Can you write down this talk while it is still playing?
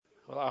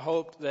Well, I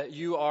hope that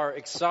you are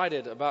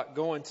excited about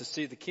going to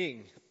see the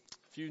King.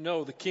 If you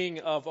know the King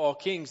of all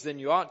kings, then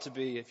you ought to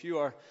be. If you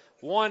are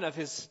one of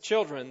His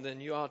children, then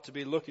you ought to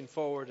be looking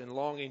forward and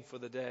longing for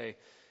the day.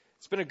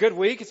 It's been a good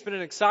week. It's been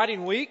an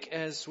exciting week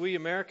as we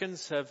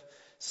Americans have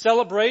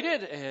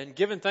celebrated and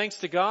given thanks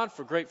to God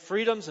for great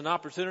freedoms and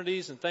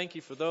opportunities. And thank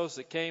you for those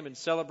that came and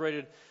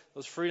celebrated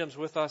those freedoms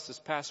with us this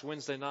past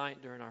Wednesday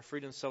night during our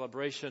freedom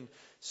celebration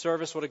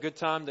service. What a good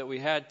time that we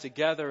had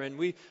together. And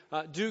we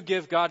do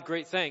give God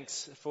great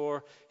thanks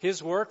for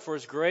His work, for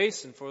His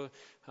grace, and for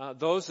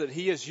those that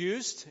He has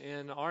used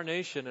in our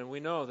nation. And we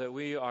know that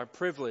we are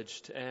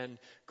privileged and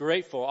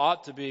grateful,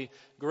 ought to be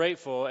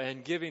grateful,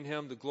 and giving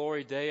Him the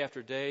glory day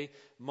after day,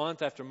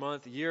 month after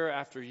month, year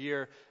after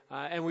year.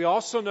 And we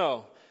also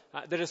know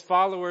that as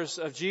followers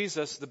of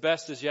Jesus, the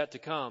best is yet to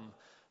come.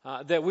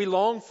 That we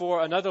long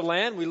for another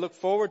land. We look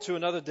forward to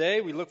another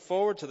day. We look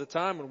forward to the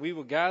time when we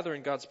will gather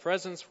in God's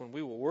presence, when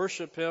we will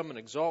worship Him and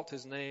exalt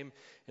His name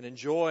and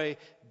enjoy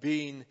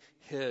being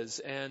His.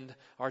 And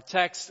our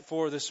text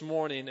for this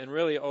morning and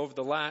really over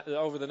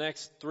the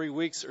next 3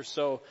 weeks or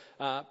so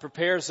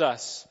prepares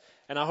us,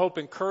 and I hope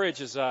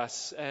encourages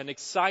us and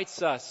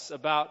excites us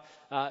about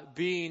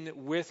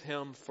being with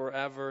Him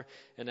forever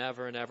and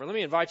ever and ever. Let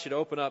me invite you to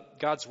open up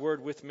God's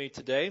Word with me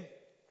today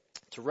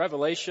to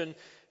Revelation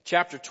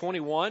chapter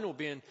 21. We'll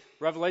be in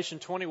Revelation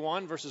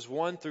 21, verses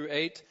 1 through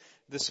 8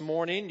 this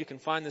morning. You can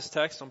find this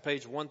text on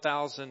page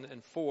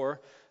 1004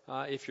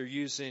 if you're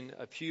using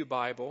a Pew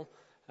Bible.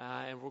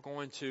 And we're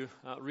going to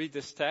read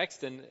this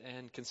text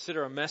and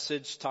consider a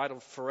message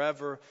titled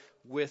Forever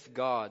with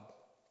God.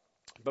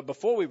 But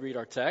before we read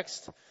our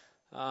text,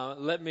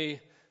 let me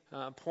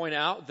point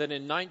out that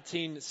in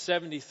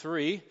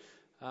 1973,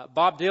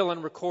 Bob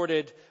Dylan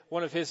recorded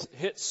one of his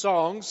hit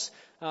songs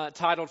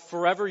titled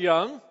Forever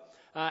Young,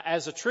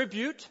 as a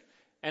tribute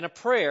and a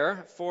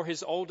prayer for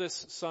his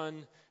oldest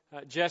son,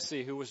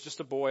 Jesse, who was just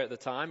a boy at the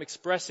time,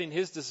 expressing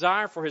his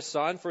desire for his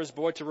son, for his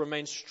boy to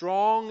remain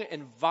strong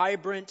and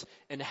vibrant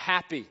and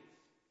happy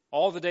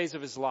all the days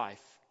of his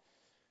life.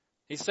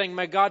 He's saying,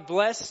 may God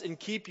bless and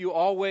keep you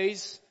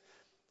always.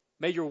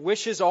 May your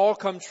wishes all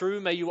come true.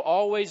 May you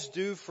always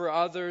do for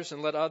others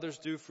and let others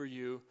do for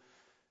you.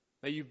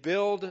 May you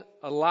build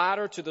a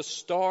ladder to the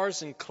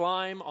stars and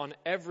climb on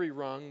every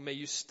rung. May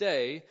you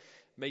stay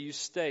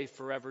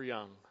forever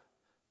young.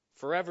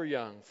 Forever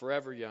young,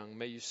 forever young.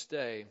 May you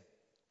stay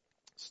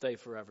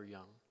forever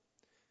young.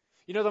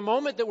 You know, the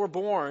moment that we're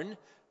born,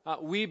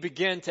 we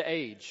begin to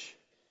age.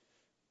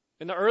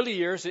 In the early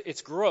years,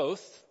 it's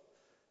growth.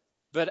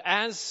 But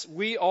as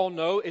we all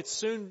know, it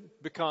soon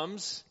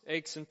becomes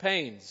aches and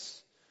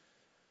pains.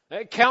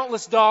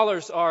 Countless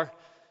dollars are,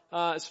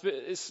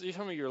 you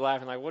tell me you're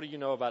laughing like, what do you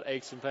know about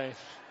aches and pains?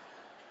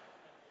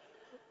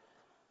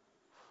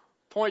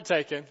 Point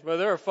taken, but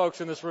there are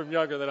folks in this room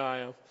younger than I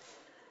am.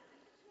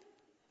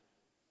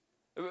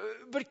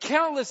 But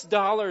countless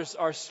dollars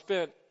are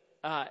spent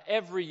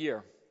every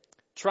year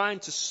trying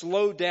to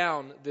slow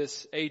down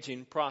this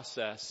aging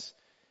process.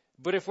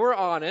 But if we're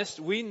honest,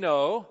 we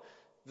know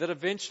that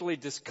eventually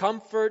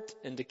discomfort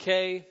and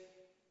decay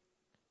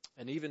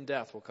and even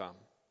death will come.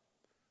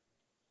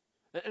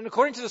 And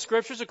according to the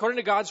Scriptures, according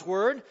to God's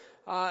Word,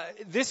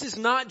 this is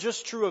not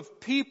just true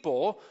of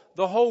people.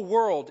 The whole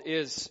world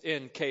is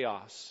in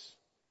chaos.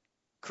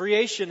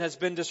 Creation has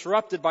been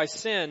disrupted by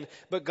sin,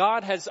 but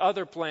God has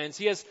other plans.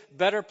 He has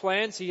better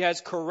plans. He has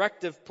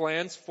corrective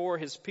plans for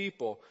His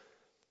people.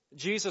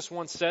 Jesus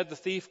once said, the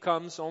thief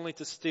comes only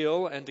to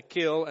steal and to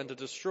kill and to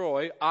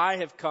destroy. I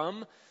have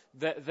come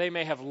that they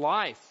may have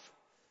life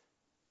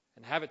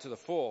and have it to the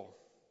full.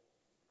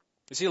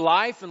 You see,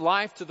 life and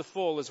life to the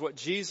full is what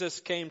Jesus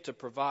came to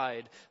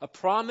provide. A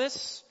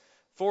promise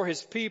for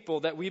His people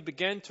that we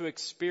begin to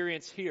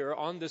experience here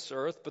on this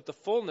earth, but the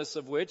fullness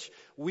of which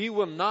we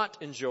will not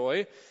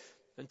enjoy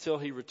until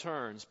He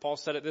returns. Paul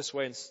said it this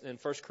way in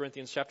 1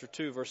 Corinthians chapter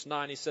 2, verse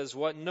 9. He says,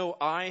 what no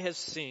eye has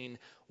seen,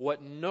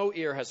 what no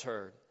ear has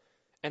heard,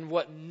 and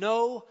what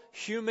no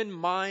human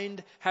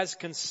mind has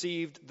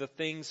conceived, the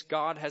things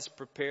God has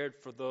prepared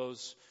for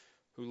those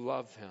who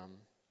love Him.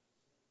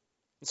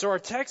 And so our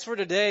text for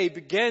today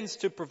begins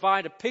to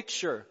provide a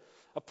picture,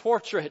 a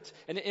portrait,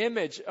 an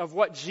image of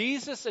what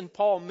Jesus and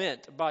Paul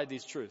meant by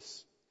these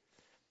truths.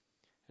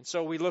 And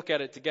so we look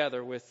at it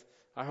together with,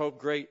 I hope,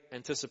 great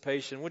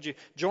anticipation. Would you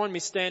join me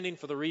standing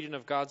for the reading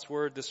of God's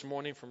Word this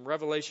morning from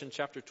Revelation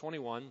chapter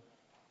 21,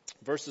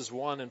 verses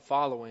 1 and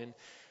following.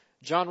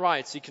 John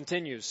writes, he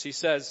continues, he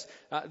says,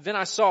 then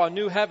I saw a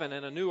new heaven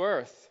and a new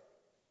earth.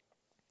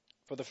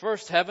 For the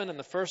first heaven and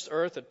the first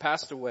earth had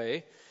passed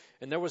away,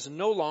 and there was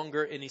no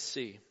longer any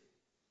sea.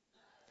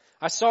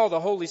 I saw the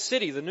holy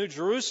city, the new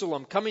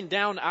Jerusalem, coming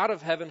down out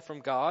of heaven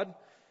from God,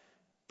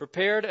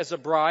 prepared as a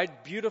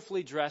bride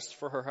beautifully dressed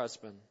for her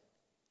husband.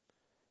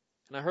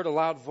 And I heard a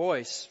loud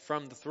voice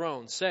from the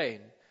throne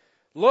saying,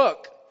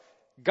 look,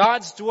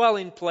 God's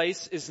dwelling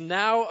place is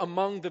now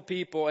among the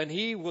people, and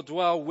He will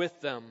dwell with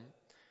them.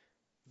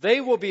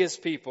 They will be His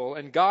people,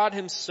 and God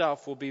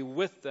Himself will be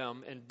with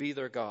them and be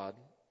their God.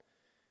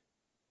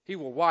 He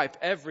will wipe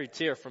every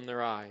tear from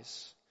their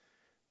eyes.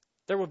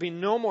 There will be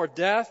no more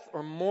death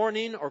or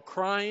mourning or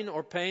crying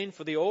or pain,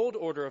 for the old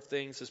order of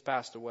things has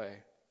passed away.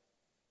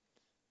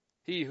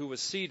 He who was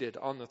seated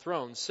on the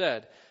throne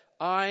said,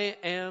 I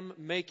am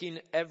making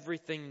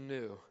everything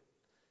new.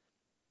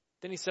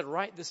 Then he said,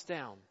 write this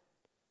down,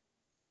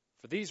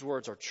 for these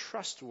words are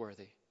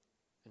trustworthy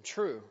and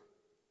true.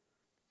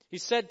 He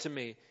said to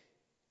me,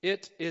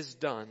 it is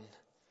done.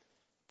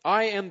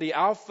 I am the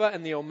Alpha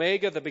and the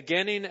Omega, the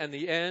beginning and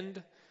the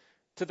end.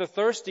 To the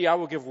thirsty I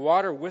will give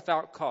water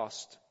without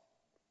cost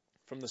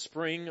from the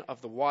spring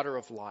of the water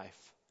of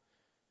life.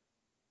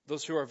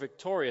 Those who are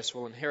victorious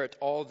will inherit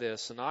all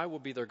this, and I will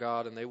be their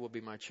God, and they will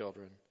be my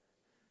children.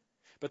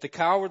 But the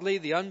cowardly,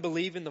 the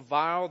unbelieving, the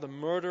vile, the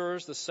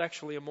murderers, the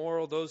sexually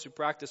immoral, those who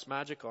practice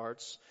magic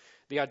arts,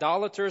 the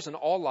idolaters, and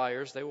all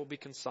liars, they will be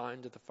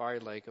consigned to the fiery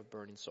lake of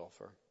burning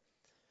sulfur.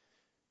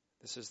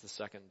 This is the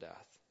second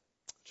death.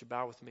 Would you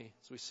bow with me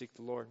as we seek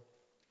the Lord?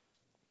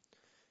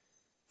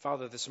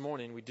 Father, this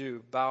morning we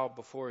do bow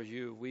before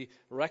you. We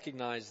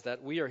recognize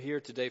that we are here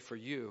today for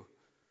you.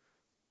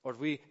 Lord,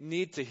 we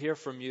need to hear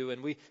from you,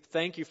 and we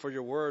thank you for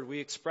your word. We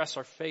express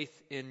our faith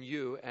in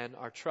you and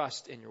our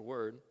trust in your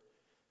word.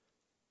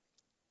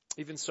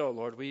 Even so,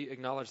 Lord, we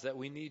acknowledge that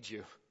we need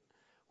you.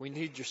 We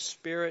need your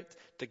Spirit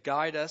to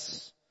guide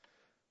us,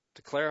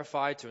 to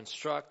clarify, to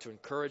instruct, to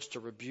encourage, to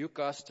rebuke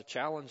us, to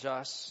challenge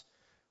us.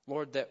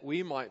 Lord, that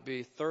we might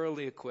be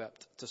thoroughly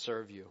equipped to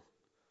serve you.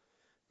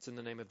 It's in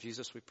the name of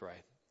Jesus we pray.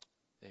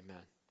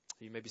 Amen.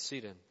 You may be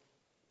seated.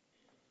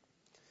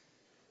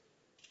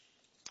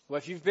 Well,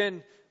 if you've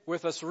been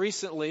with us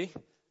recently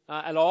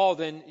at all,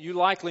 then you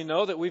likely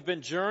know that we've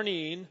been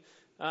journeying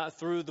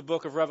through the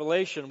book of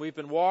Revelation. We've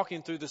been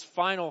walking through this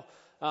final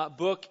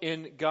book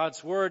in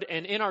God's Word.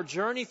 And in our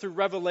journey through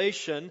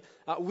Revelation,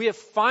 we have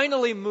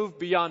finally moved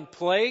beyond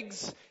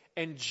plagues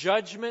and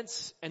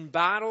judgments and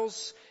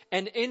battles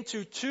and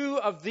into two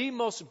of the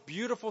most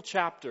beautiful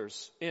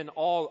chapters in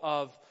all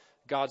of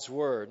God's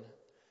Word.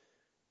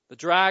 The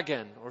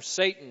dragon, or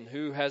Satan,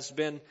 who has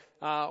been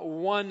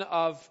one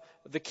of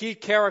the key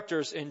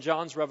characters in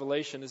John's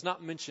Revelation, is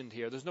not mentioned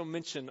here. There's no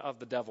mention of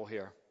the devil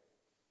here.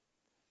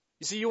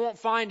 You see, you won't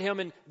find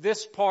him in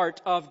this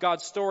part of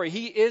God's story.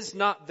 He is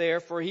not there,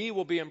 for he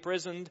will be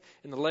imprisoned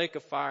in the lake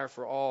of fire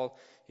for all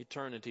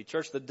eternity.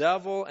 Church, the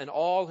devil and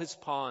all his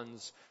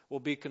pawns will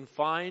be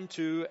confined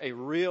to a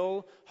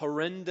real,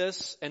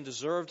 horrendous, and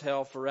deserved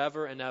hell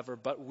forever and ever,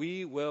 but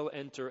we will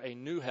enter a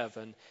new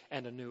heaven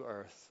and a new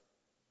earth.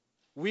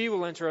 We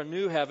will enter a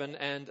new heaven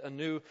and a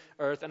new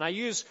earth. And I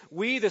use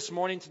we this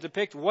morning to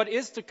depict what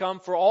is to come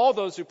for all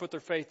those who put their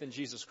faith in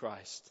Jesus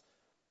Christ.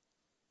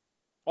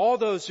 All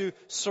those who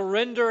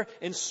surrender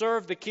and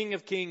serve the King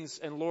of Kings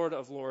and Lord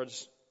of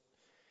Lords.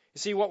 You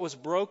see, what was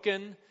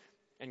broken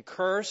and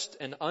cursed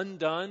and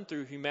undone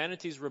through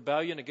humanity's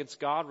rebellion against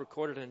God,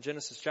 recorded in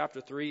Genesis chapter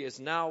 3, is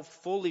now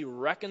fully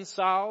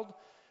reconciled,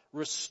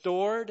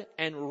 restored,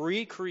 and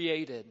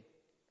recreated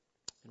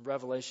in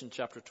Revelation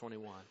chapter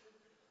 21.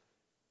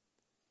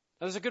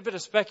 Now, there's a good bit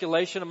of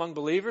speculation among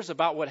believers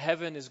about what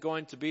heaven is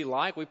going to be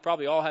like. We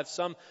probably all have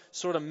some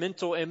sort of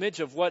mental image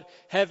of what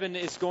heaven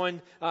is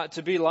going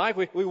to be like.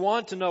 We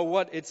want to know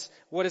what it's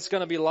going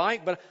to be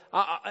like. But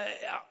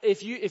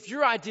if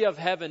your idea of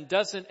heaven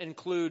doesn't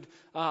include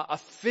a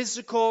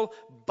physical,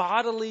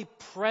 bodily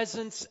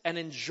presence and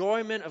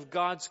enjoyment of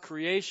God's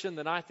creation,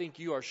 then I think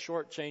you are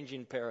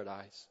shortchanging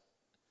paradise.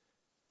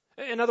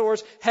 In other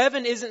words,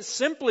 heaven isn't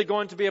simply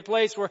going to be a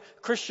place where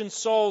Christian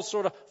souls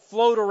sort of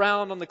float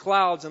around on the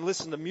clouds and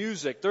listen to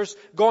music. There's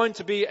going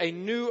to be a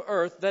new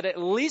earth that at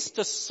least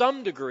to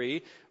some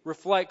degree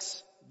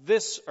reflects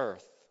this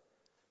earth.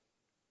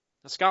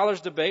 Now, scholars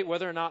debate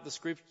whether or not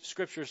the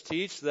scriptures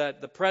teach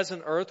that the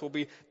present earth will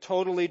be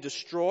totally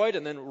destroyed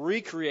and then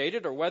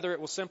recreated, or whether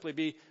it will simply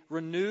be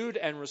renewed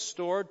and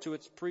restored to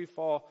its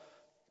pre-fall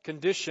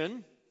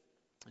condition.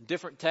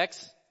 Different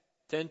texts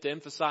tend to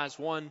emphasize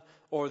one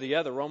or the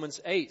other.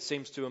 Romans 8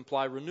 seems to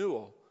imply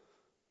renewal.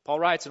 Paul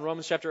writes in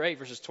Romans chapter 8,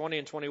 verses 20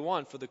 and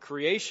 21, "For the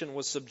creation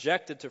was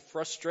subjected to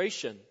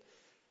frustration,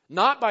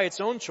 not by its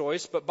own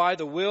choice, but by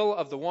the will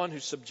of the one who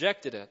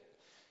subjected it,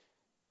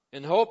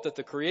 in hope that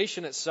the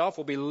creation itself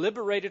will be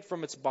liberated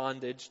from its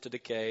bondage to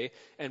decay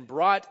and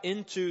brought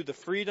into the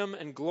freedom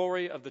and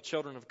glory of the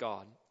children of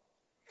God."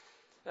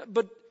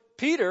 But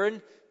Peter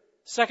in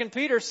 2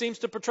 Peter seems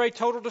to portray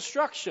total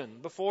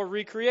destruction before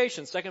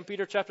recreation. 2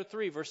 Peter chapter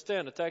 3, verse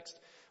 10, a text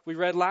we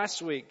read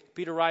last week.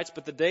 Peter writes,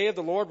 "But the day of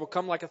the Lord will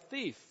come like a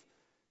thief."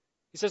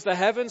 He says, "The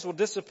heavens will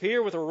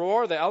disappear with a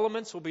roar, the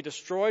elements will be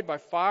destroyed by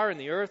fire, and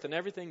the earth and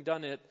everything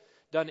done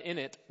in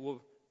it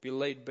will be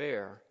laid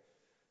bare."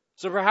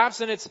 So perhaps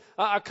then it's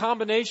a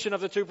combination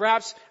of the two.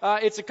 Perhaps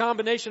it's a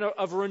combination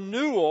of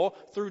renewal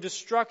through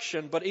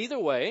destruction. But either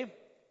way,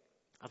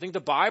 I think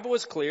the Bible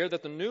is clear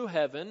that the new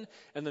heaven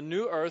and the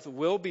new earth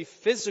will be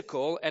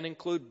physical and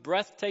include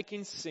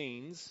breathtaking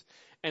scenes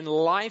and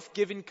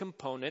life-giving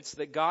components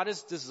that God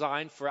has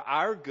designed for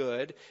our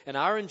good and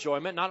our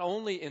enjoyment, not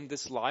only in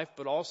this life,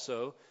 but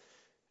also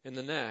in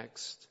the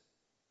next.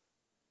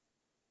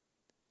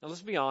 Now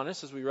let's be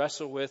honest as we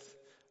wrestle with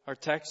our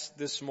text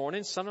this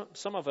morning.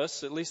 Some of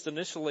us, at least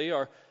initially,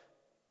 are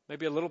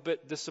maybe a little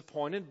bit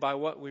disappointed by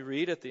what we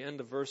read at the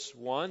end of verse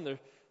 1. There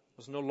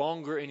was no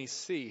longer any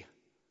sea.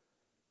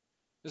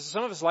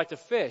 Some of us like to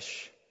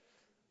fish.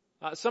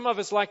 Some of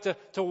us like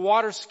to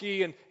water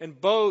ski and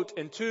boat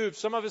and tube.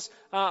 Some of us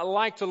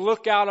like to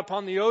look out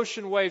upon the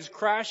ocean waves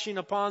crashing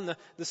upon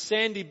the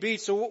sandy beach.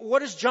 So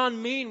what does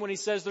John mean when he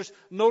says there's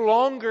no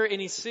longer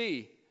any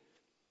sea?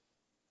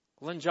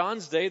 Well, in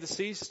John's day, the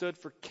sea stood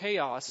for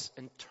chaos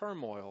and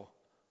turmoil,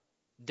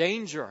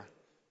 danger,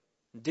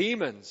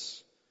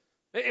 demons.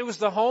 It was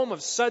the home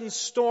of sudden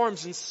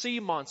storms and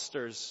sea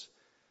monsters.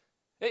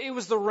 It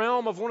was the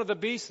realm of one of the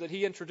beasts that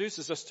he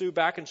introduces us to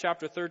back in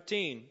chapter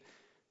 13.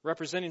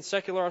 Representing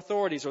secular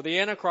authorities or the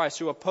Antichrist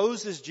who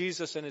opposes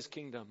Jesus and his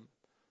kingdom.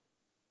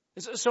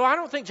 So I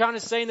don't think John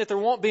is saying that there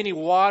won't be any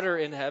water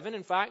in heaven.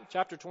 In fact,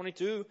 chapter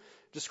 22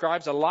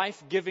 describes a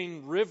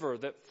life-giving river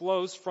that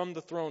flows from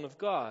the throne of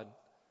God.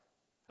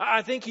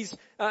 I think he's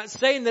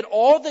saying that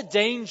all the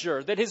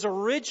danger that his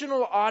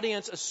original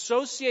audience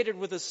associated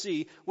with the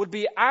sea would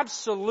be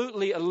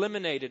absolutely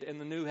eliminated in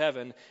the new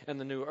heaven and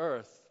the new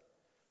earth.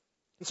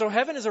 And so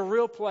heaven is a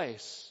real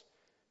place.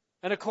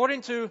 And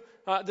according to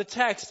the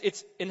text,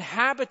 it's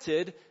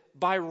inhabited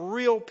by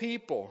real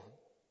people.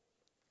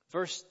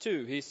 Verse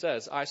 2, he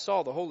says, I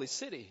saw the holy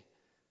city,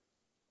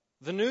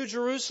 the new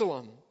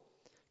Jerusalem,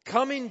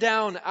 coming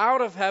down out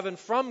of heaven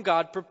from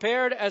God,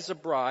 prepared as a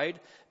bride,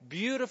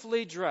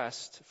 beautifully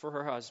dressed for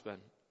her husband.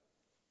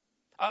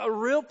 A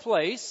real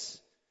place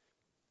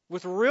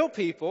with real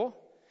people.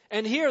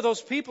 And here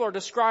those people are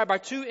described by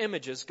two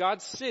images,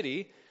 God's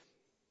city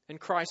and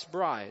Christ's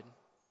bride.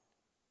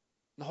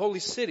 The holy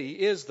city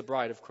is the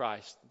bride of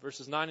Christ.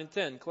 Verses 9 and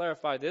 10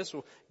 clarify this.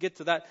 We'll get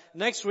to that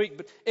next week.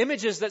 But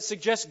images that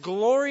suggest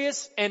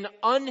glorious and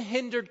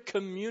unhindered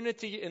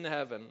community in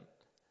heaven.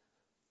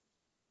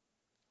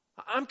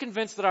 I'm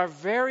convinced that our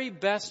very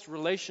best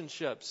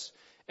relationships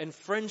and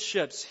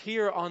friendships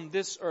here on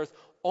this earth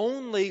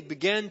only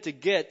begin to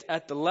get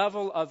at the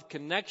level of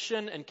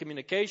connection and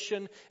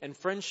communication and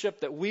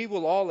friendship that we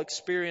will all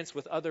experience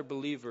with other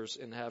believers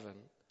in heaven.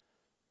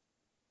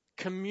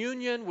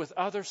 Communion with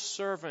other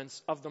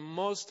servants of the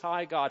Most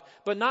High God.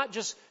 But not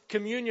just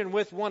communion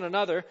with one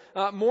another.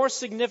 More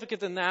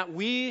significant than that,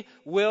 we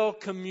will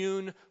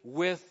commune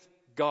with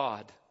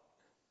God.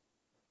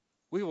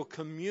 We will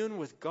commune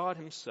with God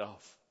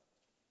Himself.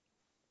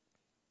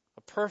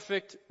 A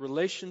perfect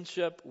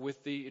relationship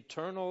with the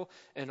eternal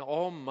and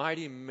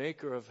almighty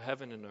Maker of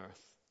heaven and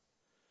earth.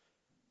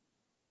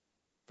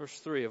 Verse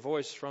 3, a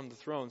voice from the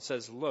throne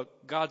says,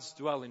 look, God's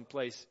dwelling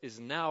place is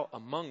now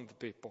among the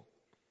people.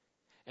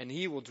 And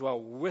He will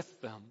dwell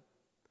with them.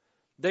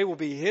 They will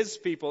be His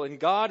people, and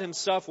God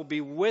Himself will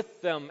be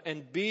with them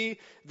and be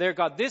their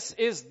God. This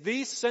is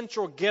the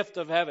central gift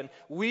of heaven.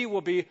 We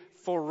will be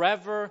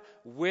forever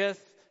with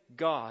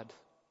God.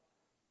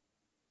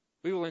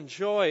 We will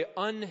enjoy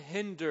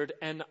unhindered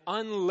and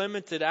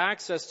unlimited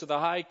access to the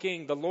High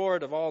King, the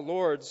Lord of all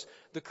lords,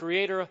 the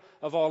Creator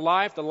of all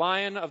life, the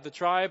Lion of the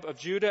tribe of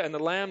Judah, and the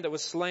Lamb that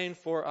was slain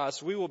for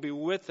us. We will be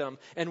with Him,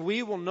 and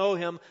we will know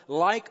Him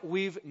like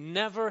we've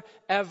never,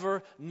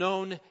 ever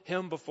known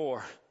Him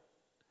before.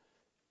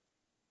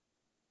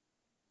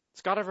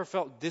 Has God ever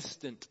felt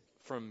distant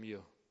from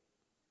you?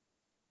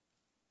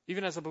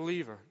 Even as a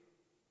believer?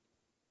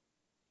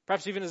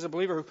 Perhaps even as a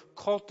believer who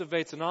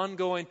cultivates an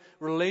ongoing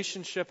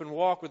relationship and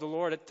walk with the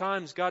Lord, at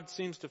times God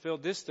seems to feel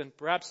distant.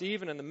 Perhaps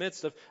even in the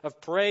midst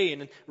of praying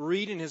and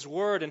reading His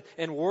Word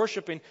and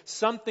worshiping,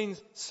 something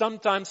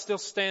sometimes still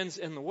stands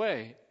in the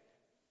way.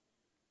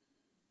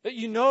 That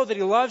you know that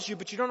He loves you,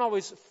 but you don't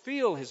always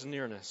feel His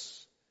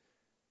nearness.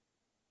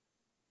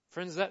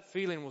 Friends, that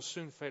feeling will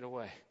soon fade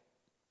away.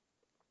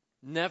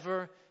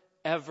 Never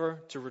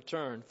ever to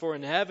return. For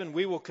in heaven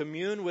we will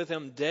commune with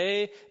Him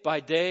day by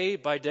day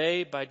by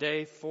day by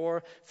day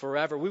for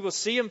forever. We will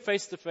see Him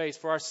face to face,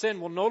 for our sin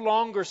will no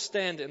longer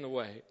stand in the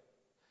way.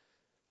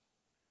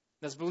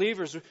 As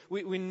believers,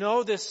 we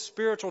know this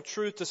spiritual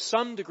truth to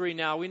some degree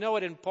now. We know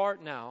it in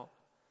part now.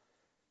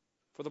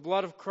 For the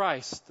blood of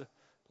Christ, the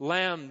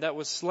Lamb that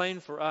was slain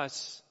for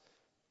us,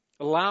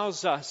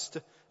 allows us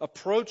to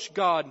approach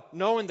God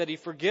knowing that He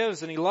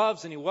forgives and He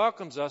loves and He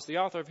welcomes us. The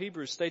author of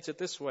Hebrews states it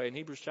this way in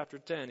Hebrews chapter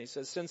 10. He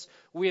says, since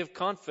we have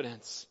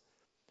confidence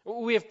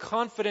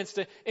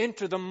to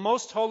enter the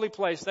most holy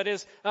place, that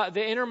is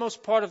the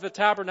innermost part of the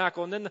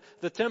tabernacle and then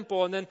the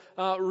temple, and then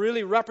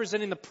really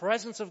representing the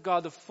presence of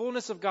God, the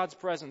fullness of God's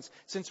presence.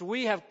 Since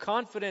we have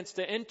confidence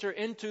to enter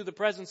into the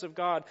presence of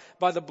God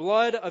by the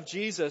blood of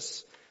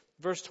Jesus,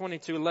 verse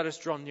 22, let us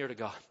draw near to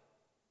God.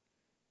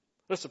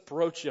 Let's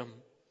approach Him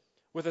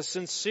with a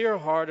sincere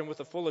heart and with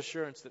a full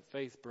assurance that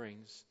faith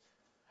brings.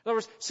 In other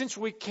words, since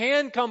we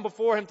can come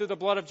before Him through the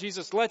blood of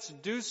Jesus, let's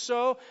do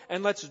so,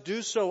 and let's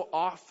do so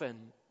often.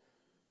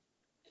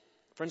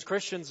 Friends,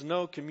 Christians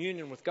know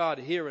communion with God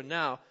here and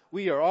now.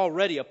 We are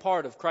already a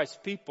part of Christ's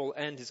people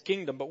and His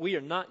kingdom, but we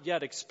are not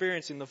yet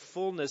experiencing the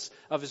fullness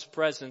of His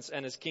presence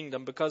and His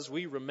kingdom because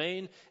we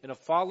remain in a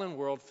fallen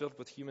world filled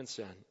with human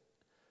sin.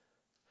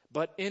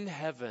 But in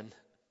heaven,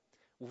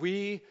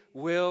 we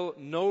will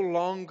no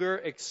longer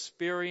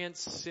experience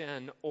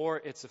sin or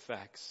its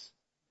effects.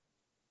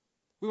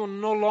 We will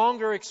no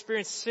longer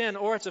experience sin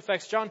or its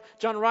effects.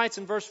 John writes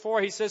in verse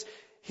 4, he says,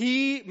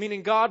 He,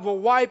 meaning God, will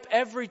wipe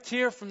every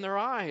tear from their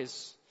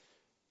eyes.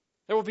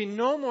 There will be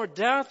no more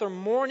death or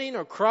mourning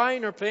or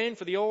crying or pain,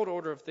 for the old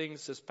order of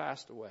things has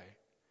passed away.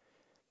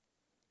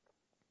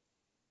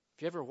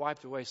 Have you ever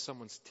wiped away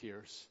someone's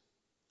tears?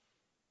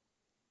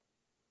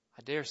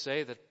 I dare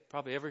say that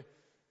probably every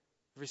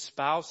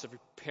spouse, every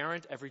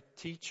parent, every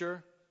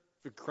teacher,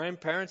 every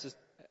grandparent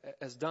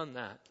has done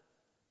that.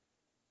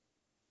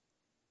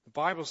 The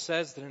Bible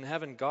says that in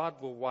heaven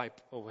God will wipe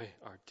away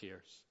our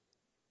tears.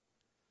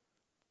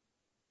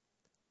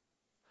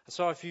 I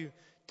saw a few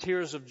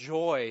tears of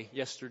joy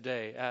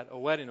yesterday at a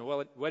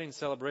wedding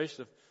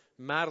celebration of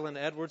Madeline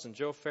Edwards and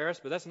Joe Ferris,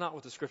 but that's not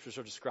what the Scriptures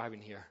are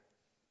describing here.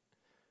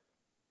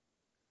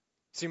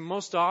 See,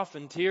 most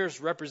often tears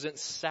represent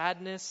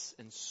sadness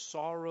and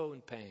sorrow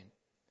and pain.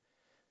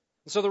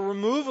 And so the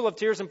removal of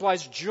tears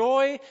implies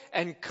joy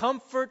and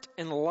comfort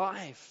in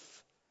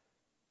life.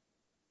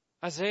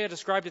 Isaiah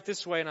described it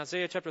this way in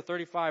Isaiah chapter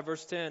 35,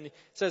 verse 10. It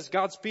says,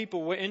 God's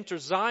people will enter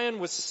Zion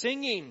with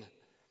singing.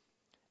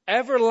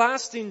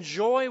 Everlasting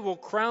joy will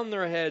crown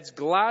their heads.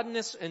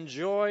 Gladness and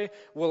joy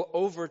will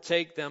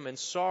overtake them, and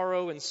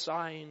sorrow and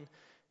sighing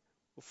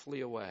will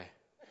flee away.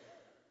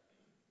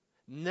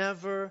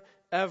 Never,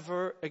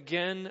 ever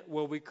again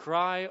will we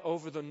cry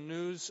over the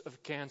news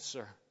of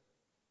cancer.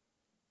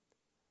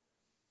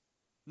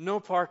 No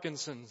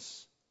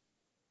Parkinson's.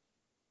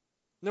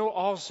 No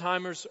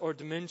Alzheimer's or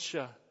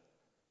dementia.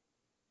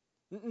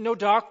 No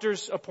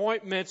doctor's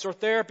appointments or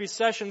therapy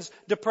sessions.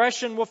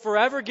 Depression will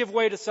forever give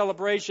way to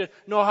celebration.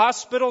 No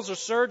hospitals or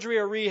surgery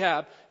or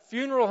rehab.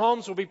 Funeral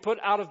homes will be put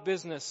out of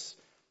business.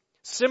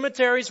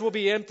 Cemeteries will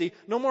be empty.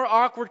 No more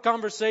awkward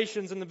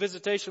conversations in the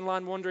visitation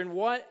line wondering,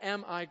 what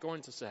am I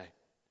going to say?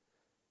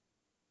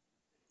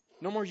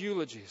 No more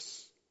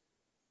eulogies.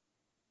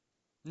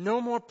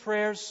 No more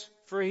prayers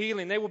for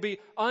healing. They will be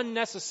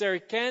unnecessary.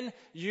 Can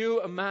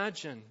you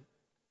imagine?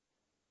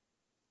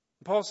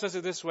 Paul says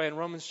it this way in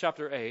Romans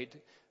chapter 8,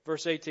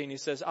 verse 18. He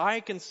says,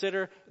 I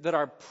consider that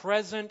our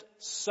present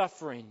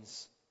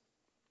sufferings,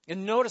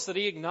 and notice that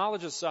he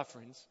acknowledges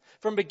sufferings.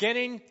 From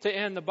beginning to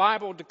end, the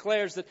Bible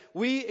declares that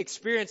we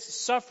experience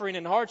suffering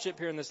and hardship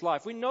here in this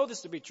life. We know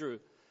this to be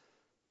true.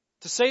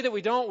 To say that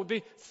we don't would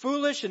be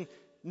foolish and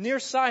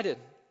nearsighted.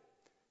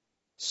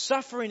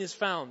 Suffering is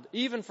found,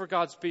 even for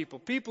God's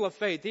people of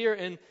faith here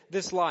in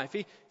this life.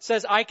 He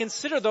says, I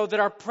consider, though, that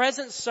our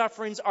present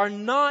sufferings are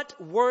not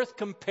worth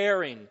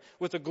comparing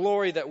with the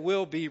glory that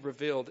will be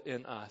revealed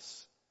in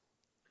us.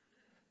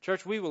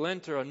 Church, we will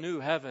enter a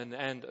new heaven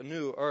and a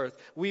new earth.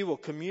 We will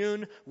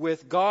commune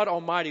with God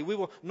Almighty. We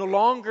will no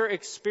longer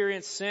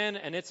experience sin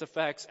and its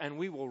effects, and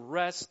we will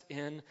rest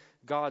in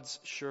God's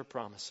sure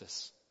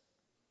promises.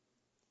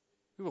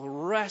 We will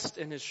rest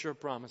in His sure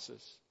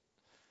promises.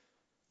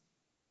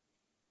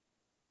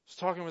 I was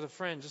talking with a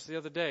friend just the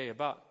other day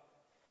about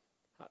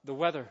the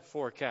weather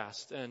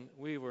forecast, and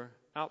we were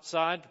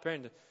outside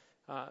preparing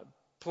to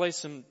play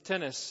some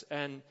tennis,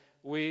 and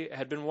we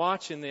had been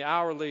watching the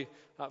hourly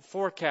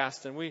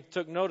forecast, and we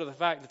took note of the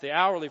fact that the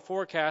hourly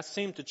forecast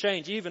seemed to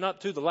change even up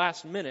to the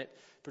last minute,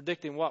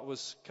 predicting what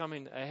was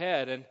coming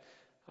ahead. And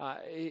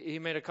he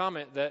made a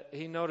comment that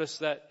he noticed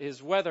that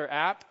his weather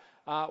app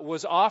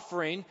was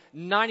offering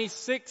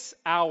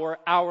 96-hour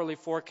hourly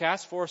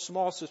forecast for a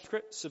small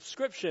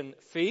subscription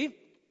fee.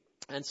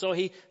 And so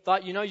he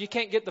thought, you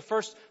can't get the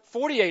first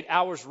 48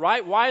 hours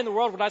right. Why in the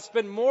world would I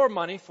spend more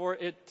money for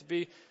it to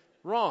be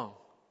wrong?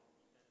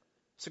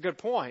 It's a good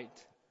point.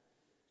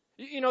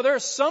 There are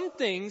some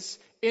things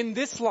in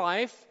this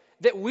life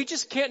that we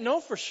just can't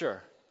know for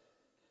sure.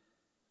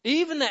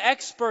 Even the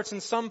experts in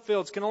some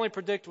fields can only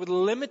predict with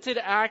limited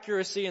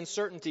accuracy and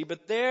certainty,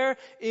 but there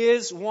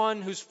is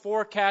one whose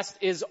forecast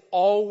is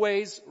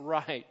always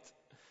right.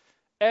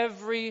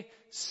 Every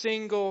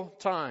single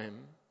time.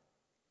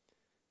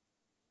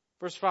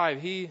 Verse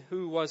 5, he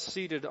who was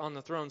seated on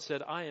the throne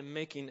said, I am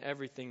making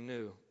everything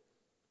new.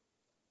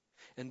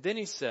 And then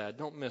he said,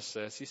 don't miss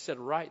this, he said,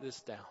 write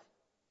this down.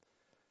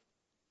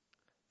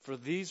 For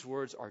these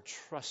words are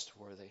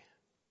trustworthy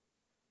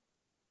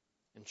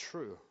and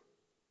true.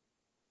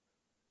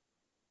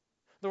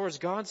 In other words,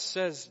 God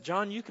says,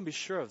 John, you can be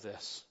sure of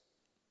this.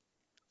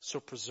 So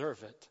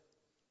preserve it.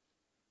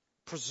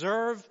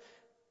 Preserve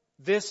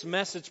this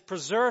message.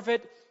 Preserve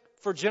it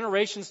for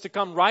generations to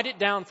come. Write it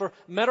down, for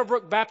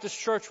Meadowbrook Baptist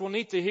Church will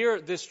need to hear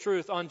this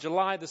truth on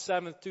July the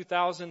 7th,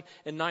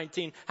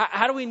 2019.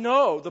 How do we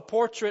know the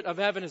portrait of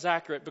heaven is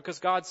accurate? Because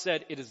God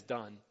said it is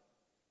done.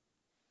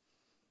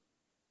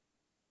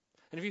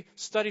 And if you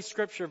study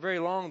Scripture very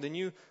long, then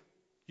you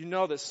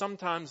know that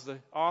sometimes the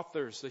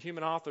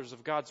human authors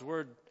of God's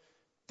Word,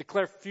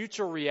 declare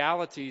future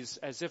realities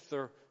as if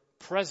they're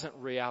present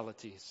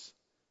realities.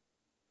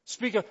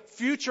 Speak of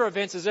future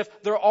events as if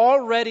they're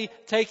already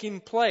taking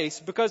place.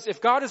 Because if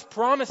God is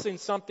promising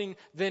something,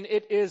 then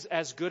it is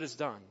as good as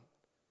done.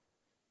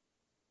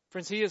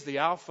 Friends, He is the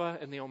Alpha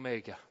and the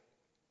Omega.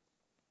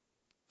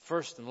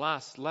 First and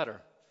last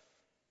letter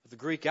of the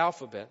Greek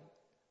alphabet.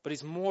 But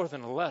He's more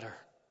than a letter.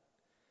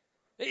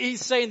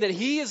 He's saying that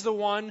He is the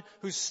one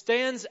who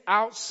stands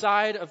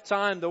outside of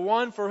time, the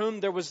one for whom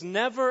there was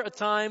never a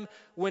time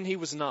when He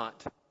was not.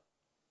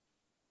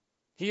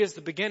 He is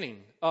the beginning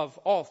of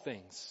all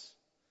things.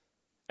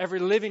 Every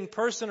living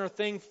person or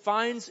thing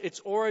finds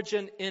its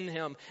origin in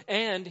Him,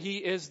 and He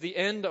is the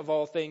end of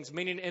all things,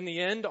 meaning in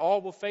the end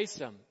all will face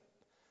Him.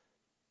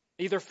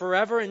 Either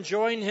forever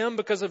enjoying Him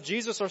because of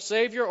Jesus our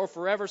Savior, or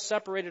forever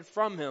separated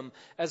from Him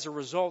as a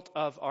result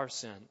of our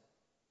sin.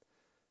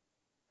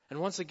 And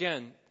once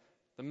again,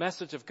 the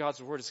message of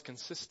God's Word is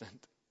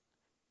consistent.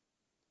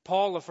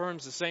 Paul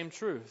affirms the same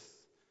truth,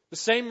 the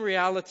same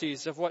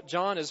realities of what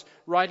John is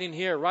writing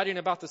here, writing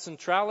about the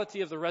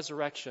centrality of the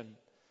resurrection.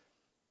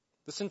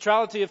 The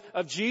centrality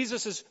of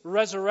Jesus'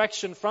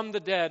 resurrection from the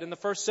dead in the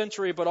first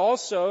century, but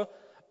also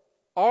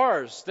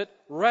ours that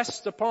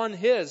rests upon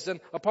His and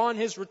upon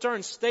His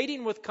return,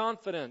 stating with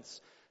confidence,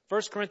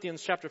 1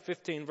 Corinthians chapter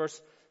 15,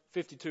 verse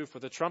 52, for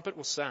the trumpet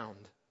will sound.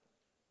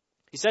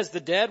 He says the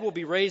dead will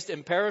be raised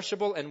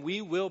imperishable and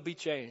we will be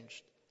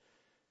changed.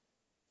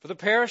 For the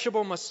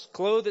perishable must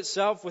clothe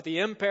itself with the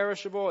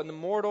imperishable and the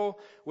mortal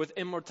with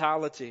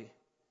immortality.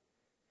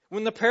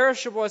 When the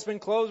perishable has been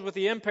clothed with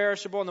the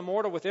imperishable and the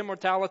mortal with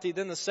immortality,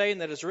 then the saying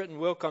that is written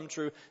will come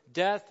true.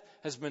 Death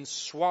has been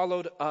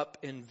swallowed up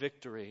in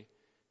victory.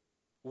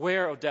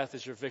 Where, O death,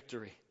 is your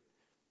victory?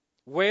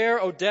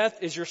 Where, O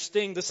death, is your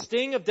sting? The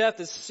sting of death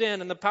is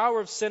sin, and the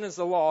power of sin is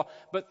the law.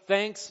 But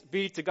thanks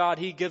be to God,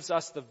 He gives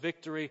us the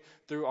victory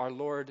through our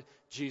Lord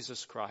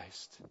Jesus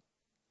Christ.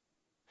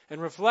 And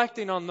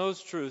reflecting on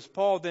those truths,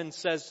 Paul then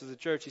says to the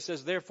church, he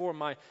says, therefore,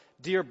 my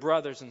dear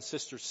brothers and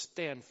sisters,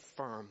 stand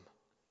firm.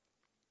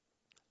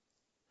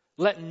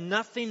 Let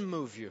nothing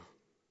move you.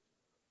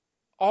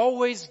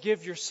 Always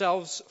give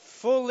yourselves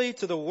fully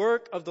to the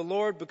work of the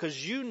Lord,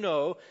 because you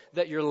know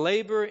that your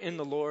labor in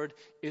the Lord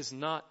is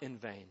not in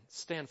vain.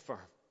 Stand firm.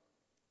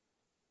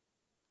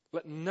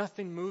 Let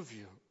nothing move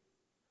you.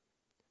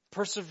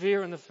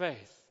 Persevere in the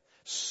faith.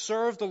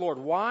 Serve the Lord.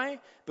 Why?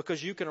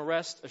 Because you can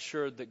rest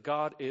assured that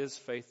God is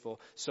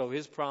faithful, so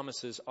His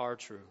promises are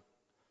true.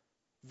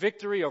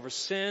 Victory over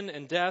sin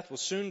and death will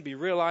soon be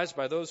realized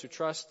by those who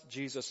trust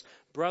Jesus.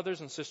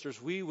 Brothers and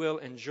sisters, we will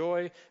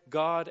enjoy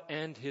God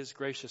and His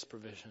gracious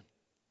provision.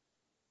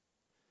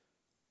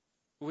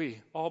 We,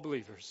 all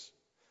believers,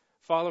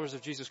 followers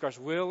of Jesus Christ,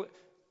 will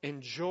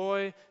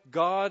enjoy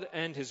God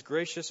and His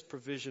gracious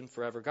provision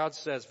forever. God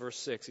says, verse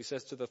 6, He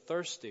says, to the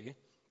thirsty,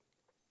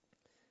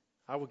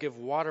 I will give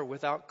water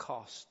without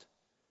cost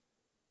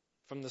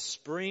from the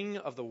spring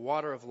of the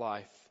water of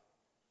life.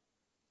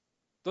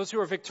 Those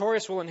who are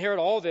victorious will inherit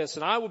all this,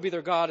 and I will be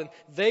their God, and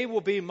they will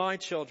be my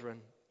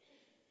children.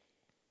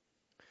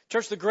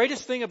 Church, the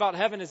greatest thing about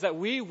heaven is that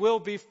we will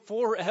be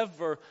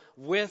forever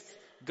with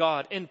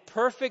God, in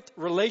perfect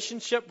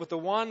relationship with the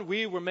one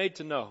we were made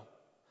to know,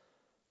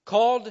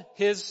 called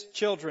His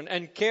children,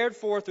 and cared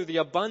for through the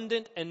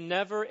abundant and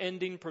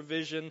never-ending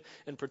provision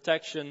and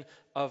protection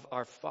of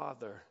our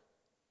Father.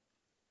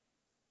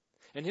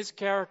 And His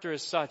character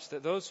is such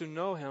that those who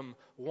know Him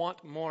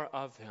want more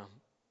of Him.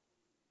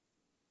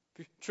 If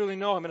you truly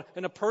know Him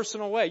in a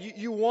personal way,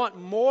 you want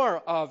more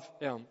of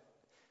Him,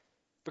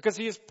 because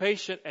He is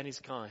patient and He's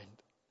kind.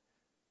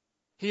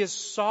 He is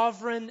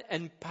sovereign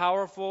and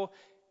powerful,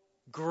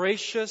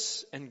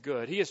 gracious and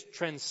good. He is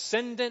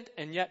transcendent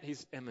and yet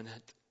He's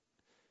immanent.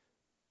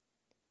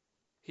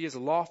 He is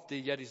lofty,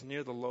 yet He's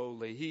near the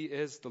lowly. He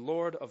is the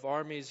Lord of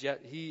armies,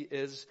 yet He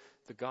is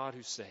the God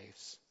who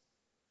saves.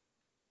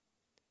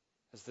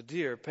 As the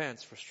deer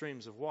pants for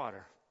streams of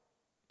water,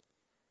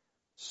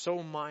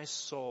 so my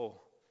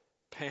soul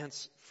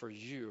pants for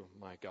you,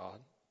 my God.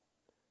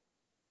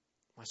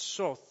 My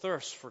soul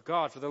thirsts for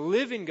God, for the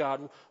living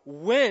God.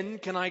 When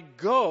can I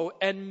go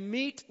and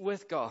meet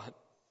with God?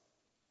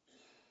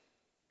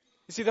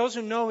 You see, those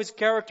who know His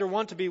character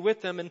want to be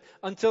with Him, and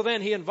until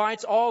then He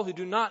invites all who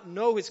do not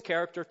know His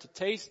character to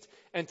taste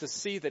and to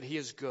see that He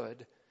is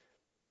good,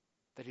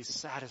 that He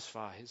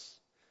satisfies,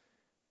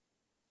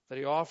 that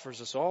He offers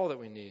us all that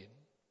we need.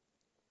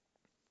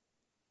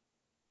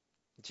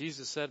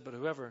 Jesus said, but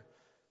whoever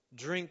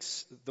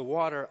drinks the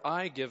water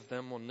I give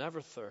them will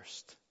never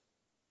thirst.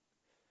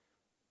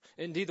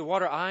 Indeed, the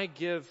water I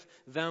give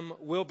them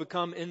will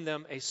become in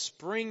them a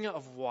spring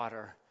of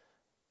water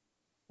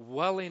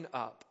welling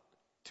up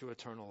to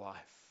eternal life.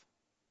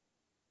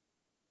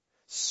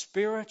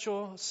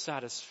 Spiritual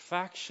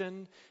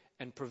satisfaction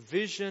and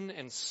provision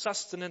and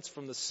sustenance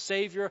from the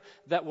Savior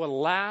that will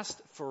last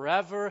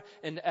forever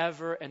and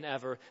ever and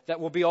ever.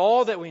 That will be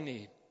all that we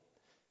need.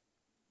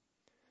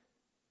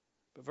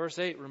 But verse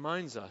 8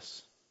 reminds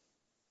us,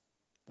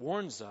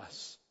 warns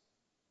us,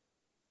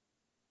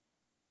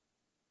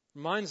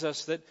 reminds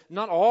us that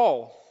not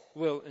all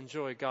will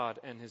enjoy God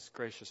and His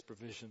gracious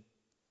provision.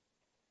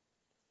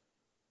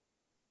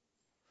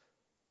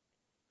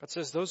 God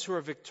says those who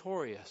are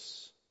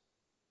victorious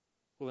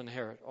will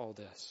inherit all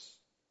this.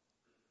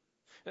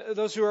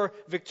 Those who are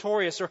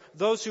victorious, or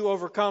those who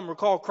overcome.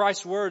 Recall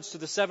Christ's words to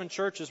the 7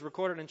 churches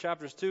recorded in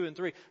chapters 2 and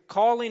 3,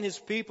 calling His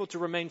people to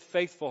remain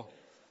faithful,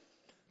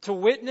 to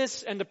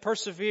witness and to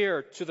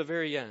persevere to the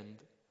very end.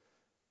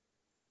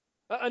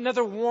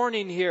 Another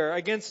warning here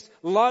against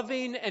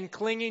loving and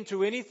clinging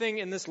to anything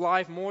in this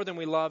life more than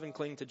we love and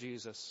cling to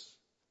Jesus.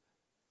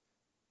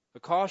 A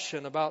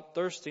caution about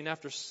thirsting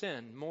after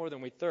sin more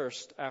than we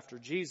thirst after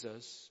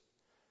Jesus.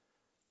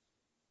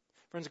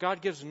 Friends,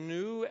 God gives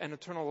new and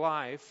eternal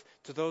life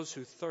to those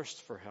who thirst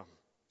for Him.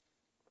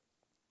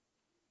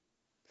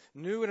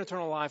 New and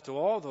eternal life to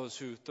all those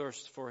who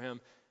thirst for Him.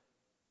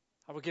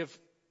 I will give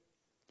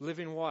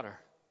living water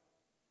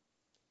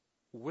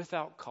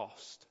without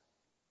cost.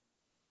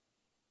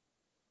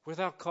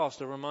 Without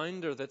cost, a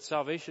reminder that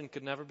salvation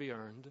could never be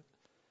earned,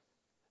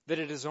 that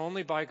it is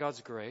only by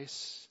God's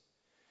grace,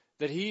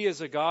 that He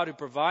is a God who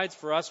provides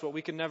for us what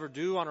we can never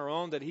do on our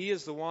own, that He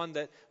is the one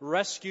that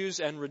rescues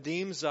and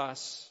redeems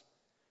us.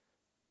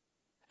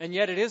 And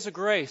yet it is a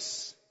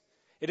grace,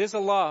 it is a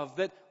love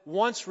that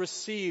once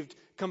received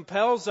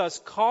compels us,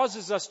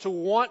 causes us to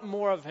want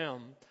more of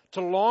Him,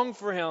 to long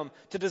for Him,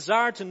 to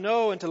desire to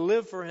know and to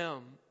live for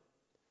Him.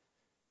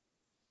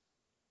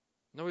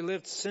 No, He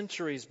lived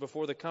centuries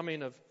before the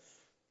coming of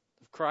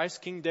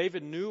Christ. King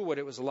David knew what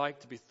it was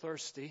like to be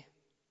thirsty.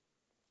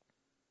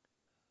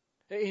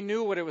 He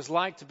knew what it was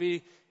like to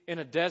be in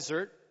a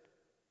desert,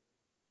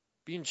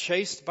 being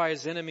chased by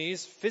his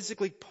enemies,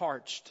 physically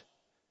parched.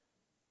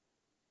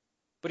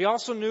 But he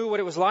also knew what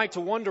it was like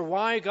to wonder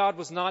why God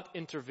was not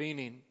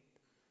intervening.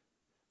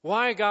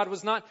 Why God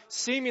was not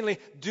seemingly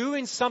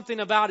doing something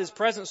about his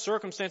present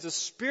circumstances,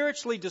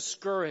 spiritually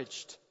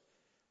discouraged.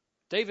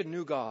 David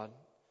knew God.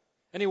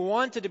 And he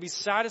wanted to be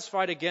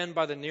satisfied again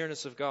by the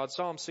nearness of God.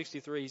 Psalm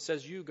 63, he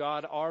says, "You,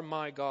 God, are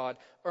my God.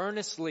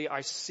 Earnestly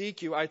I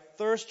seek you. I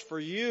thirst for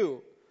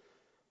you.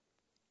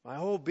 My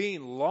whole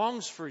being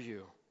longs for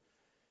you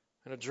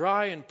in a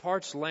dry and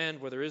parched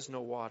land where there is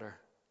no water."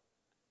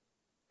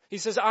 He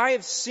says, "I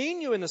have seen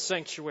you in the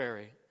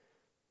sanctuary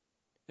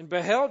and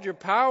beheld your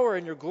power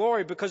and your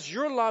glory. Because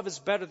your love is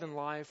better than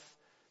life,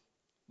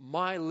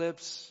 my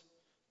lips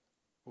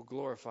will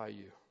glorify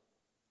you."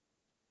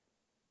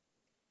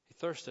 He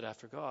thirsted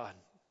after God.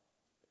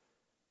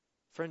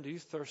 Friend, do you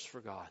thirst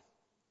for God?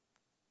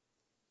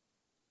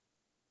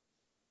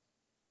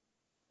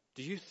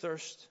 Do you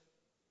thirst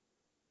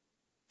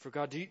for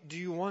God? Do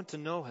you want to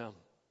know Him?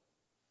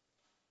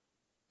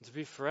 And to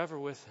be forever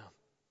with Him?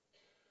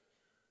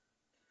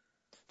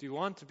 Do you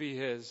want to be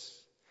His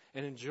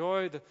and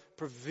enjoy the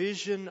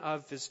provision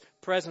of His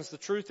presence? The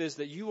truth is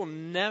that you will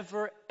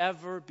never,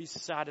 ever be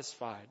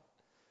satisfied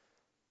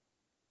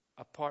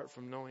apart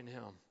from knowing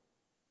Him.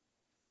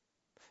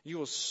 You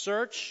will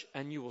search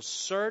and you will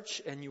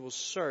search and you will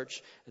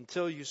search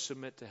until you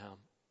submit to Him.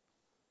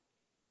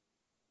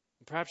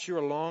 And perhaps you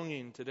are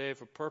longing today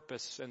for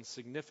purpose and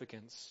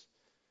significance.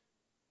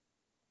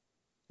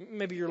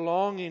 Maybe you're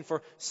longing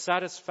for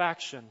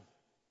satisfaction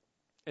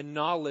and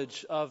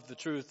knowledge of the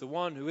truth. The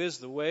one who is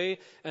the way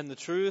and the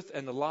truth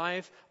and the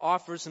life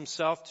offers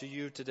Himself to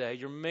you today.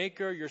 Your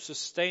Maker, your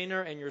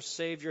Sustainer, and your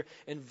Savior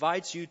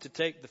invites you to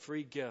take the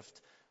free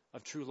gift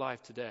of true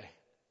life today.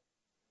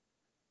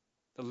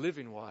 The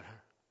living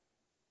water.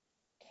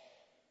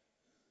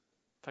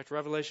 In fact,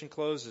 Revelation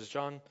closes,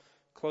 John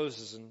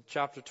closes in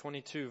chapter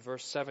 22,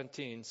 verse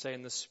 17,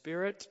 saying, "The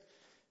Spirit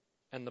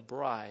and the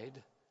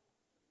bride,"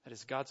 that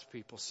is God's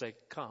people, say,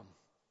 "Come."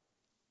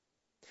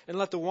 And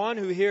let the one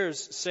who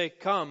hears say,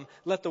 "Come."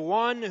 Let the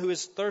one who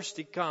is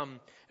thirsty come.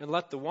 And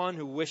let the one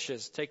who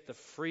wishes take the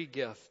free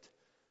gift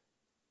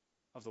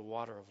of the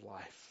water of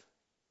life.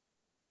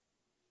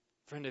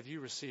 Friend, have you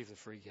received the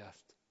free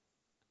gift?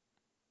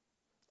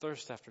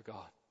 Thirst after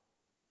God.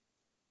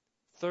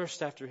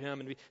 Thirst after Him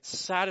and be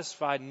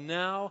satisfied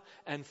now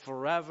and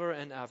forever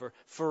and ever.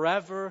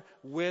 Forever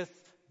with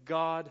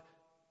God,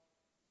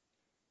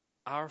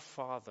 our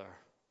Father.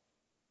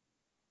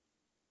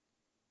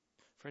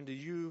 Friend, do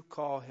you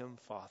call Him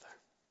Father?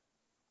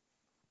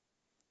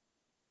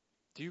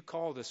 Do you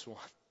call this one,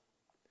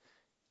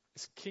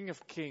 this King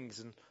of Kings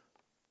and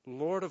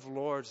Lord of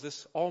Lords,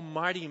 this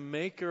almighty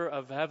Maker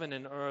of heaven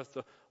and earth,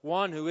 the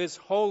one who is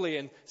holy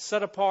and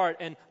set apart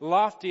and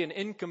lofty and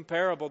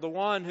incomparable, the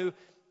one who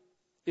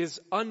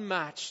is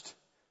unmatched?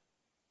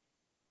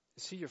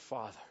 Is He your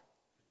Father?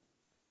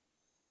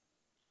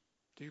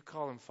 Do you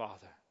call Him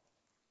Father?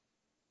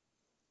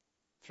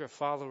 If you're a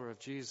follower of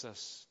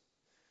Jesus,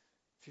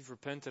 if you've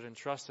repented and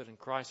trusted in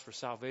Christ for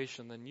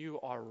salvation, then you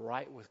are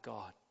right with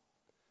God.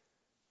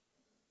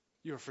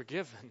 You are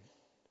forgiven.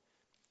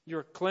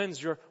 You're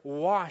cleansed. You're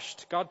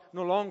washed. God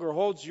no longer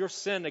holds your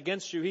sin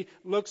against you. He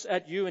looks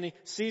at you and He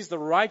sees the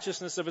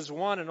righteousness of His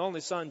one and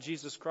only Son,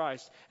 Jesus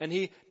Christ. And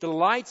He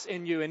delights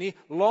in you and He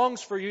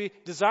longs for you. He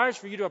desires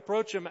for you to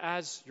approach Him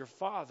as your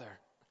Father.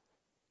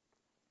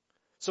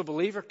 So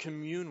believer,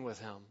 commune with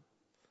Him.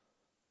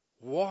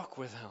 Walk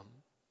with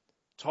Him.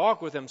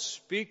 Talk with Him.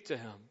 Speak to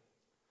Him.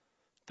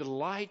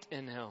 Delight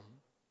in Him.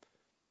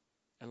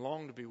 And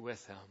long to be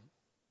with Him.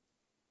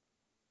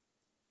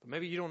 But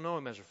maybe you don't know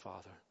Him as your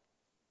Father.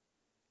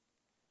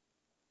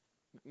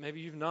 Maybe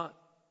you've not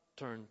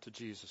turned to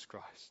Jesus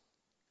Christ.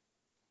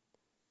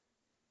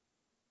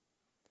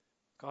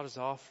 God is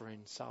offering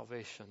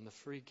salvation, the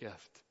free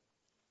gift.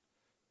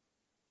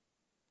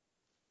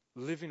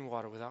 Living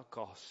water without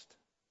cost.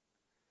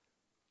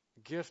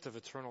 The gift of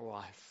eternal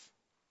life.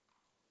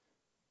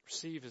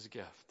 Receive His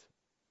gift.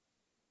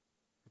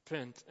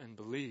 Repent and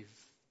believe.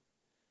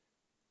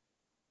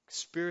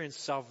 Experience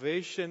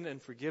salvation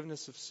and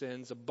forgiveness of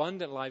sins,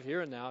 abundant life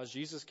here and now as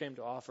Jesus came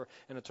to offer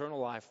an eternal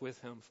life with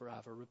Him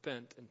forever.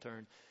 Repent and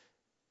turn.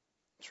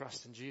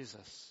 Trust in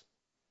Jesus.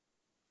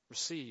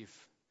 Receive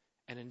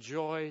and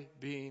enjoy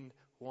being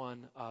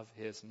one of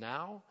His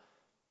now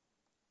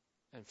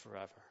and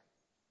forever.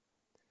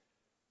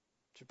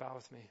 Would you bow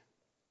with me?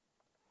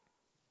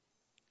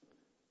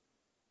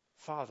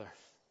 Father,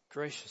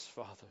 gracious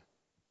Father,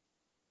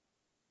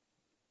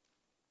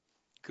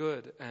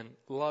 good and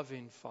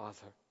loving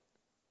Father,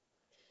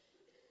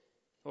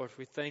 Lord,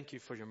 we thank You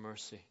for Your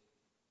mercy.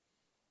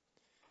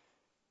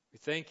 We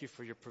thank You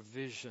for Your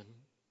provision.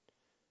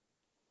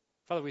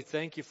 Father, we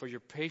thank You for Your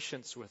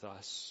patience with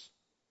us.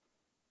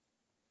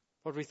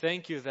 Lord, we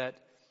thank You that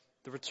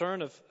the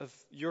return of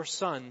Your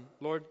Son,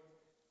 Lord,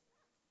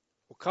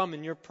 will come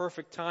in Your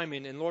perfect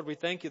timing. And Lord, we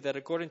thank You that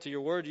according to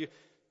Your word, you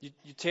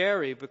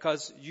tarry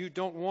because You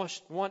don't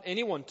want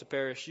anyone to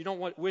perish. You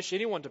don't wish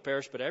anyone to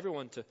perish, but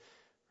everyone to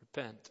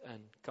repent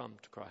and come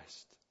to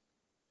Christ.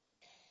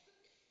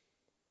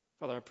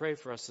 Father, I pray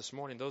for us this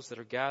morning, those that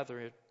are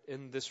gathered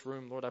in this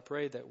room, Lord, I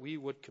pray that we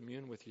would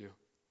commune with You.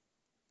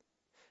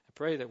 I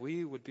pray that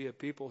we would be a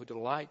people who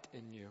delight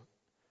in You.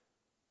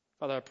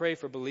 Father, I pray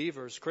for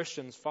believers,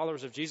 Christians,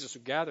 followers of Jesus who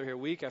gather here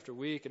week after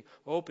week and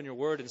open Your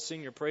word and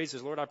sing Your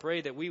praises. Lord, I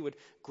pray that we would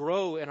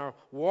grow in our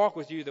walk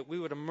with You, that we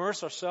would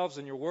immerse ourselves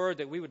in Your word,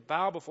 that we would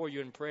bow before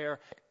You in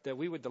prayer, that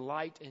we would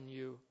delight in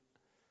You.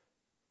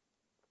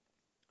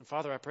 And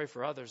Father, I pray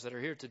for others that are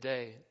here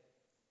today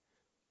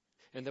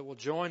and that will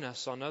join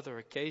us on other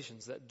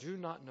occasions that do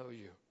not know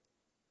You.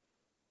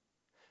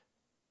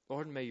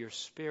 Lord, may Your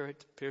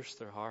Spirit pierce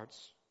their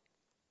hearts.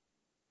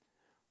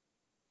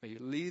 May You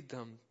lead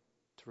them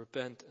to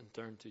repent and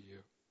turn to You.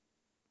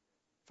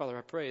 Father,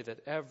 I pray that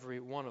every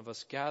one of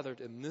us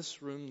gathered in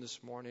this room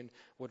this morning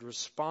would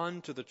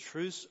respond to the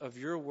truths of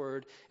Your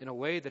word in a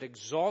way that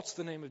exalts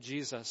the name of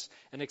Jesus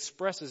and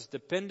expresses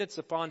dependence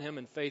upon Him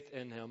and faith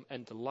in Him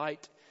and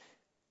delight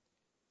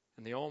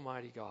in the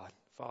Almighty God,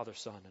 Father,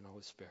 Son, and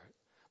Holy Spirit.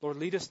 Lord,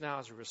 lead us now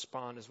as we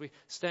respond, as we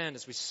stand,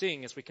 as we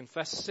sing, as we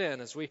confess sin,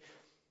 as we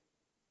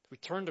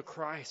turn to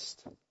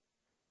Christ,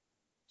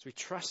 as we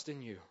trust in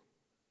You.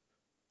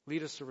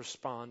 Lead us to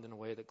respond in a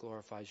way that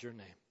glorifies Your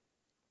name.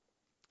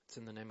 It's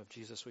in the name of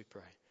Jesus we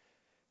pray.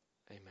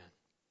 Amen.